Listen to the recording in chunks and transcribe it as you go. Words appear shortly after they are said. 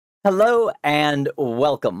Hello and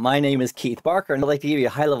welcome. My name is Keith Barker, and I'd like to give you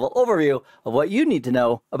a high-level overview of what you need to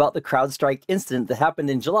know about the CrowdStrike incident that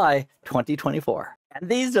happened in July 2024. And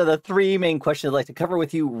these are the three main questions I'd like to cover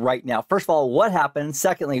with you right now. First of all, what happened?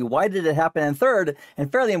 Secondly, why did it happen? And third,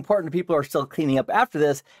 and fairly important to people who are still cleaning up after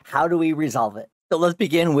this, how do we resolve it? So let's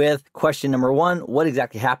begin with question number one. What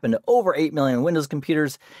exactly happened to over 8 million Windows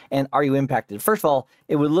computers, and are you impacted? First of all,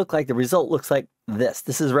 it would look like the result looks like this.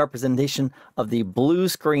 This is a representation of the blue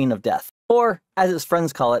screen of death, or as its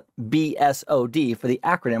friends call it, BSOD, for the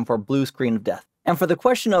acronym for blue screen of death. And for the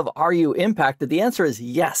question of are you impacted, the answer is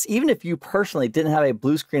yes. Even if you personally didn't have a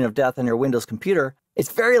blue screen of death on your Windows computer,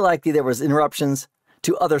 it's very likely there was interruptions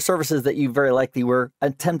to other services that you very likely were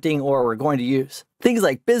attempting or were going to use. Things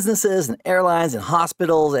like businesses and airlines and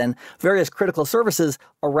hospitals and various critical services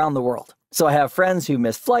around the world. So I have friends who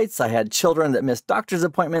missed flights. I had children that missed doctor's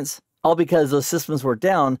appointments, all because those systems were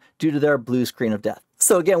down due to their blue screen of death.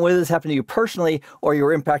 So again, whether this happened to you personally or you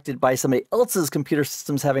were impacted by somebody else's computer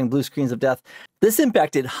systems having blue screens of death, this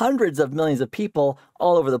impacted hundreds of millions of people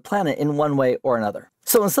all over the planet in one way or another.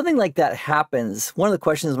 So when something like that happens, one of the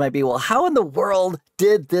questions might be, well, how in the world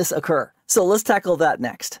did this occur? So let's tackle that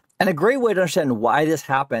next. And a great way to understand why this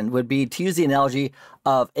happened would be to use the analogy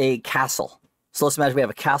of a castle. So let's imagine we have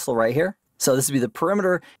a castle right here. So this would be the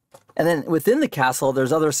perimeter. And then within the castle,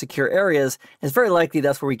 there's other secure areas. It's very likely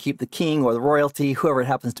that's where we keep the king or the royalty, whoever it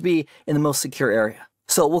happens to be, in the most secure area.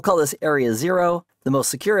 So we'll call this area 0, the most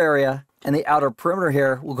secure area, and the outer perimeter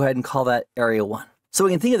here, we'll go ahead and call that area 1. So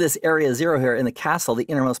we can think of this area 0 here in the castle, the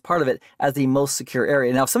innermost part of it, as the most secure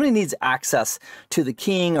area. Now, if somebody needs access to the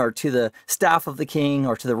king or to the staff of the king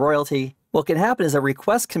or to the royalty, what can happen is a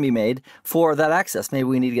request can be made for that access. Maybe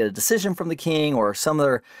we need to get a decision from the king or some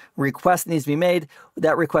other request needs to be made.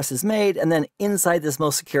 That request is made, and then inside this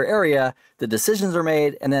most secure area, the decisions are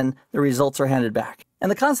made, and then the results are handed back. And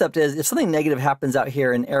the concept is, if something negative happens out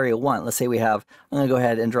here in area 1, let's say we have, I'm going to go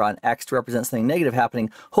ahead and draw an X to represent something negative happening.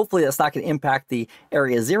 Hopefully that's not going to impact the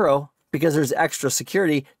area 0 because there's extra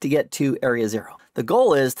security to get to area 0. The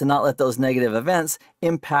goal is to not let those negative events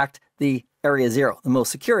impact the area 0, the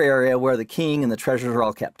most secure area where the king and the treasures are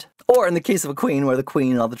all kept. Or in the case of a queen, where the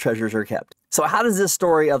queen and all the treasures are kept. So how does this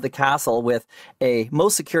story of the castle with a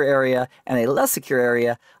most secure area and a less secure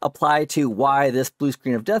area apply to why this blue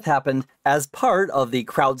screen of death happened as part of the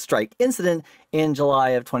CrowdStrike incident in July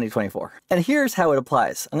of 2024? And here's how it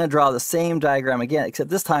applies. I'm going to draw the same diagram again, except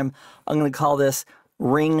this time I'm going to call this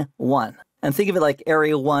ring 1. And think of it like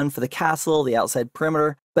area 1 for the castle, the outside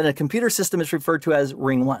perimeter, but in a computer system it's referred to as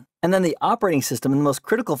ring 1. And then the operating system and the most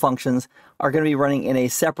critical functions are going to be running in a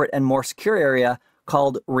separate and more secure area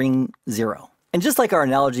called ring 0. And just like our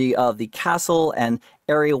analogy of the castle and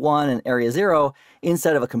area 1 and area 0,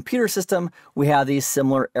 inside of a computer system, we have these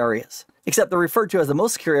similar areas. Except they're referred to as the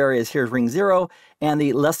most secure areas here is ring 0, and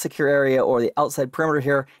the less secure area or the outside perimeter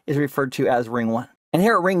here is referred to as ring 1. And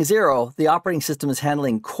here at ring 0, the operating system is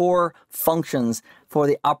handling core functions for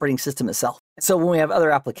the operating system itself. So when we have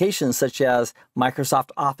other applications such as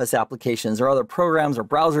Microsoft Office applications or other programs or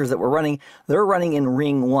browsers that we're running, they're running in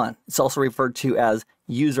ring 1. It's also referred to as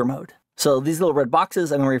user mode. So these little red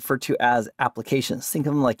boxes I'm going to refer to as applications. Think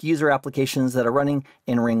of them like user applications that are running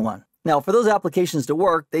in ring 1. Now, for those applications to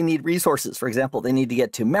work, they need resources. For example, they need to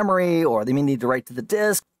get to memory, or they may need to write to the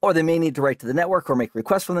disk, or they may need to write to the network or make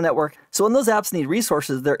requests from the network. So when those apps need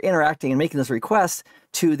resources, they're interacting and making those requests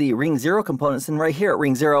to the ring 0 components. And right here at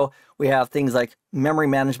ring 0, we have things like memory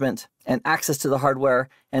management and access to the hardware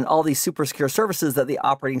and all these super secure services that the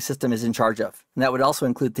operating system is in charge of. And that would also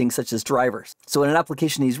include things such as drivers. So when an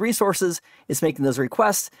application needs resources, it's making those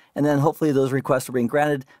requests, and then hopefully those requests are being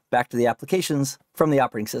granted back to the applications from the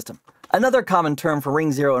operating system. Another common term for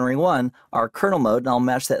ring 0 and ring 1 are kernel mode, and I'll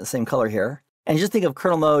match that in the same color here. And just think of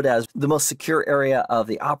kernel mode as the most secure area of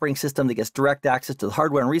the operating system that gets direct access to the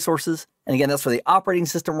hardware and resources. And again, that's where the operating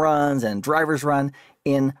system runs and drivers run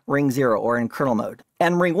in ring 0 or in kernel mode.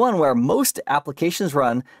 And ring 1, where most applications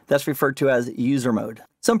run, that's referred to as user mode.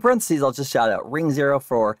 So in parentheses, I'll just shout out ring 0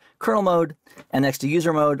 for kernel mode, and next to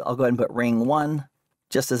user mode, I'll go ahead and put ring 1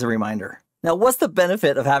 just as a reminder. Now, what's the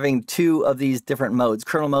benefit of having two of these different modes,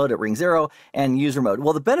 kernel mode at ring 0 and user mode?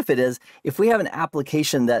 Well, the benefit is if we have an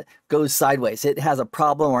application that goes sideways, it has a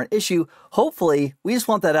problem or an issue, hopefully we just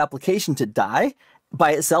want that application to die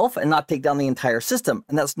by itself and not take down the entire system.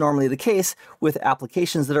 And that's normally the case with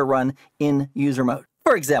applications that are run in user mode.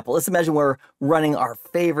 For example, let's imagine we're running our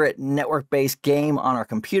favorite network-based game on our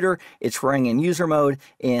computer. It's running in user mode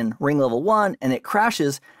in ring level 1 and it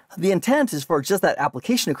crashes. The intent is for just that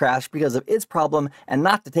application to crash because of its problem and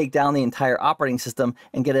not to take down the entire operating system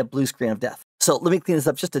and get a blue screen of death. So let me clean this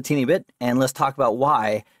up just a teeny bit and let's talk about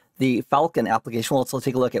why the Falcon application. Well, let's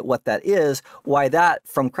take a look at what that is, why that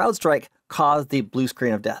from CrowdStrike caused the blue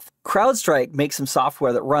screen of death. CrowdStrike makes some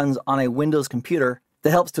software that runs on a Windows computer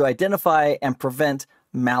that helps to identify and prevent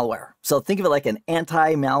malware. So think of it like an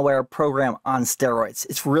anti-malware program on steroids.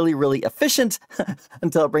 It's really, really efficient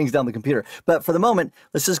until it brings down the computer. But for the moment,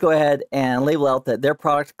 let's just go ahead and label out that their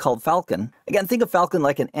product called Falcon. Again, think of Falcon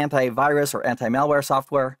like an antivirus or anti-malware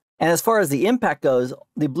software. And as far as the impact goes,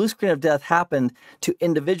 the blue screen of death happened to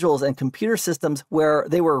individuals and computer systems where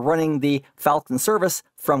they were running the Falcon service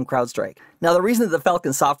from CrowdStrike. Now, the reason that the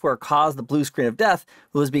Falcon software caused the blue screen of death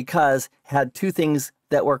was because it had two things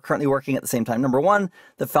that were currently working at the same time. Number one,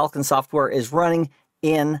 the Falcon software is running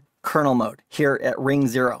in kernel mode here at ring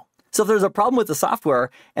 0. So if there's a problem with the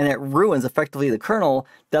software and it ruins effectively the kernel,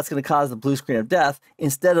 that's going to cause the blue screen of death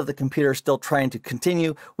instead of the computer still trying to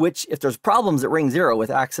continue, which if there's problems at ring 0 with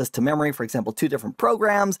access to memory, for example, two different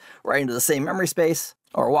programs right into the same memory space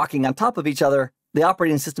or walking on top of each other, the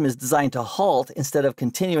operating system is designed to halt instead of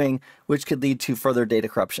continuing, which could lead to further data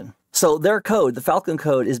corruption. So their code, the Falcon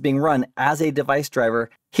code, is being run as a device driver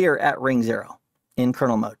here at ring 0 in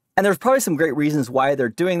kernel mode. And there's probably some great reasons why they're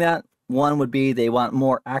doing that. One would be they want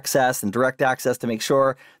more access and direct access to make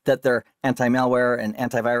sure that their anti-malware and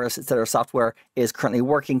antivirus, et cetera, software is currently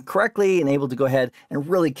working correctly and able to go ahead and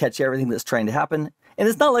really catch everything that's trying to happen. And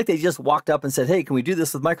it's not like they just walked up and said, hey, can we do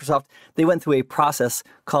this with Microsoft? They went through a process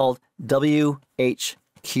called WHQL,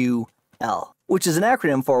 which is an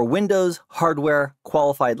acronym for Windows Hardware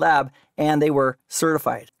Qualified Lab, and they were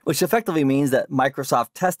certified, which effectively means that Microsoft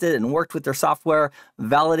tested and worked with their software,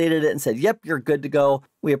 validated it, and said, yep, you're good to go.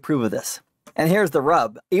 We approve of this. And here's the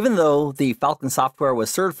rub. Even though the Falcon software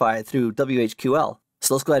was certified through WHQL,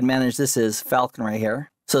 so let's go ahead and manage this as Falcon right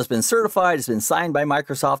here. So it's been certified, it's been signed by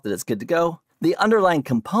Microsoft that it's good to go. The underlying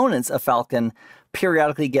components of Falcon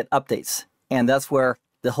periodically get updates, and that's where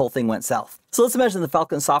the whole thing went south. So let's imagine the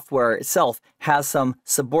Falcon software itself has some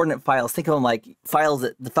subordinate files. Think of them like files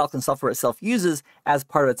that the Falcon software itself uses as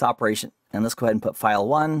part of its operation. And let's go ahead and put file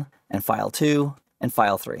 1 and file 2 and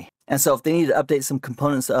file 3. And so if they need to update some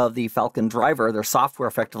components of the Falcon driver, their software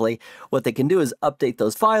effectively, what they can do is update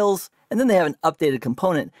those files, and then they have an updated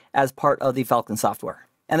component as part of the Falcon software.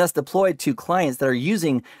 And that's deployed to clients that are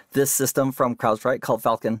using this system from CrowdStrike called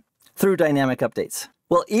Falcon through dynamic updates.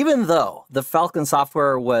 Well, even though the Falcon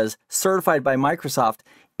software was certified by Microsoft,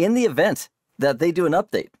 in the event that they do an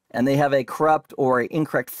update and they have a corrupt or an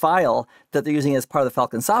incorrect file that they're using as part of the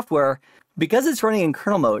Falcon software, because it's running in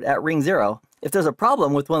kernel mode at ring 0, if there's a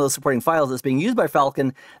problem with one of those supporting files that's being used by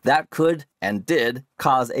Falcon, that could and did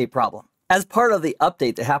cause a problem. As part of the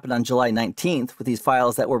update that happened on July 19th with these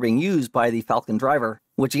files that were being used by the Falcon driver,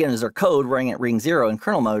 which again is their code running at ring 0 in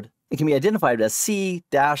kernel mode, it can be identified as C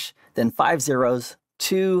dash, then 5 zeros,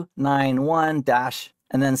 291 dash,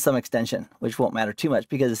 and then some extension, which won't matter too much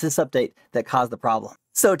because it's this update that caused the problem.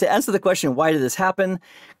 So to answer the question, why did this happen?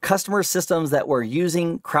 Customer systems that were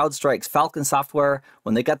using CrowdStrike's Falcon software,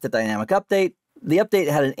 when they got the dynamic update, the update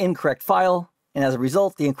had an incorrect file, and as a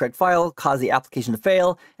result, the incorrect file caused the application to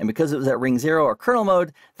fail, and because it was at ring 0 or kernel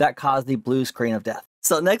mode, that caused the blue screen of death.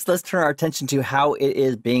 So next, let's turn our attention to how it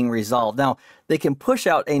is being resolved. Now, they can push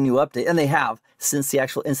out a new update, and they have since the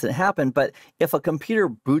actual incident happened, but if a computer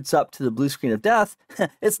boots up to the blue screen of death,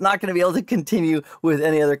 it's not going to be able to continue with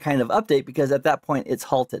any other kind of update because at that point, it's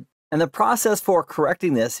halted. And the process for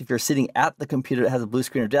correcting this, if you're sitting at the computer that has a blue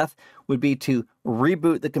screen of death, would be to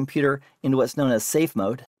reboot the computer into what's known as safe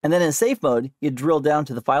mode. And then in safe mode, you drill down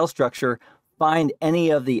to the file structure, find any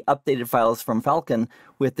of the updated files from Falcon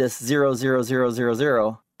with this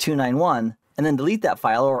 0000291, and then delete that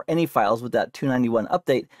file or any files with that 291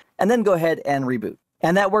 update, and then go ahead and reboot.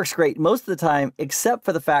 And that works great most of the time, except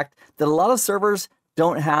for the fact that a lot of servers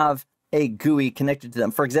don't have a GUI connected to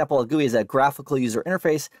them. For example, a GUI is a graphical user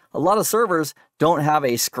interface. A lot of servers don't have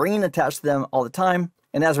a screen attached to them all the time.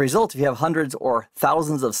 And as a result, if you have hundreds or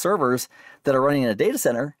thousands of servers that are running in a data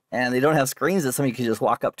center and they don't have screens that somebody can just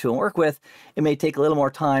walk up to and work with, it may take a little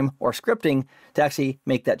more time or scripting to actually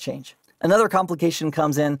make that change. Another complication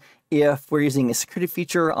comes in if we're using a security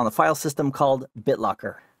feature on the file system called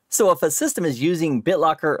BitLocker. So if a system is using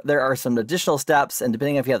BitLocker, there are some additional steps, and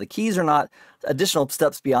depending if you have the keys or not, additional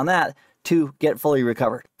steps beyond that to get fully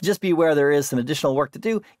recovered. Just be aware there is some additional work to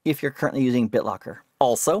do if you're currently using BitLocker.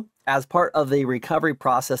 Also, as part of the recovery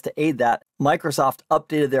process to aid that, Microsoft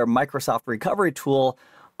updated their Microsoft Recovery tool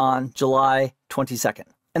on July 22nd.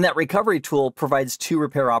 And that recovery tool provides 2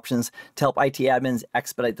 repair options to help IT admins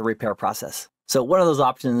expedite the repair process. So one of those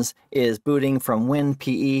options is booting from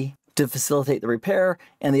WinPE to facilitate the repair,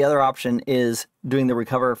 and the other option is doing the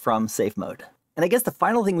recover from safe mode. And I guess the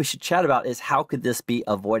final thing we should chat about is how could this be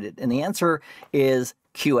avoided? And the answer is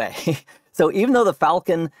QA. So even though the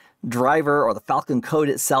Falcon driver or the Falcon code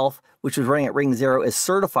itself, which was running at ring 0, is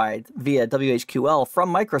certified via WHQL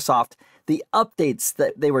from Microsoft, the updates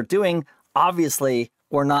that they were doing obviously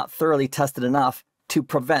were not thoroughly tested enough to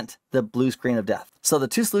prevent the blue screen of death. So the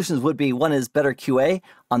two solutions would be, one is better QA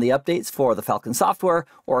on the updates for the Falcon software,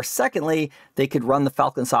 or secondly, they could run the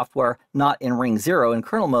Falcon software not in ring 0 in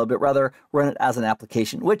kernel mode, but rather run it as an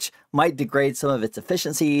application, which might degrade some of its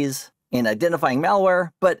efficiencies in identifying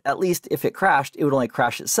malware, but at least if it crashed, it would only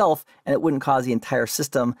crash itself and it wouldn't cause the entire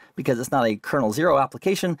system, because it's not a kernel 0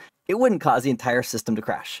 application, it wouldn't cause the entire system to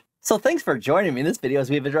crash. So thanks for joining me in this video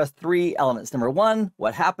as we've addressed 3 elements. Number 1,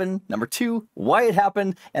 what happened. Number 2, why it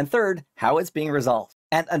happened. And third, how it's being resolved.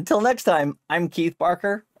 And until next time, I'm Keith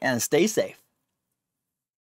Barker, and stay safe.